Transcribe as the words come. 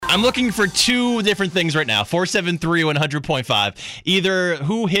I'm looking for two different things right now. 473-100.5. Either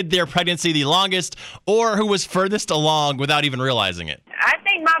who hid their pregnancy the longest or who was furthest along without even realizing it. I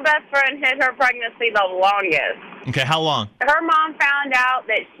think my best friend hid her pregnancy the longest. Okay, how long? Her mom found out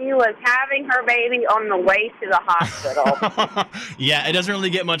that she was having her baby on the way to the hospital. Yeah, it doesn't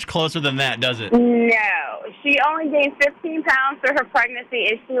really get much closer than that, does it? No. She only gained 15 pounds through her pregnancy,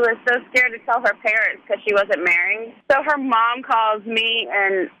 and she was so scared to tell her parents because she wasn't married. So her mom calls me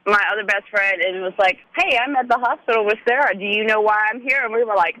and my other best friend and was like, hey, I'm at the hospital with Sarah. Do you know why I'm here? And we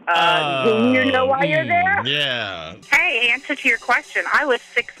were like, do you know why you're there? Yeah. Hey, answer to your question. I was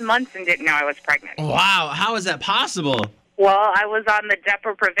 6 months and didn't know I was pregnant. Wow, how is that possible? Well, I was on the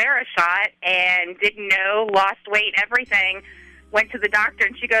Depo-Provera shot and didn't know, lost weight, everything. Went to the doctor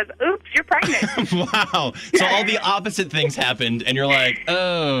and she goes, oops, you're pregnant. Wow. So all the opposite things happened and you're like,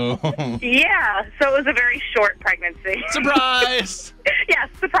 oh. Yeah, so it was a very short pregnancy. Surprise! Yeah,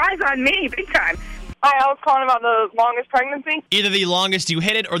 surprise on me, big time. Hi, I was calling about the longest pregnancy. Either the longest you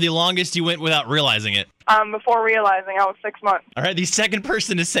hit it or the longest you went without realizing it. Before realizing I was 6 months. All right, the second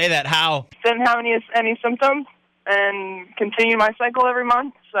person to say that, how? Didn't have any symptoms and continued my cycle every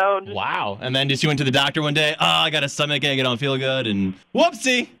month. So just Wow. And then just you went to the doctor one day, I got a stomach ache, I don't feel good, and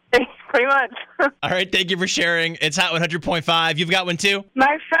whoopsie. pretty much. All right, thank you for sharing. It's Hot 100.5. You've got one too?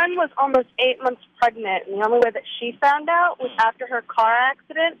 My friend was almost 8 months pregnant, and the only way that she found out was after her car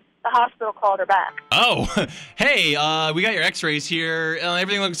accident. The hospital called her back. Oh, hey, we got your x-rays here.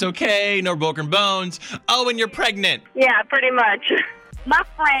 Everything looks okay, no broken bones. Oh, and you're pregnant. Yeah, pretty much. My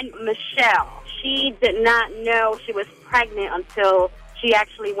friend Michelle, she did not know she was pregnant until she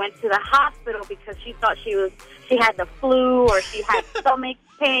actually went to the hospital because she thought she had the flu or she had stomach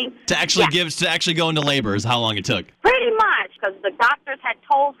pain. To actually go into labor is how long it took. Pretty much, because the doctors had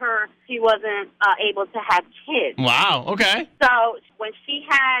told her she wasn't able to have kids. Wow, okay. So when she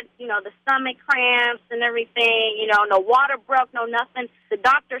had, the stomach cramps and everything, no water broke, no nothing, the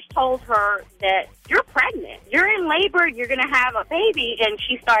doctors told her that you're pregnant. You're in labor. You're going to have a baby. And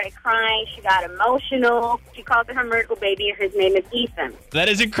she started crying. She got emotional. She called it her miracle baby. His name is Ethan. That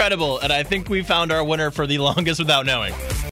is incredible, and I think we found our winner for the longest without knowing.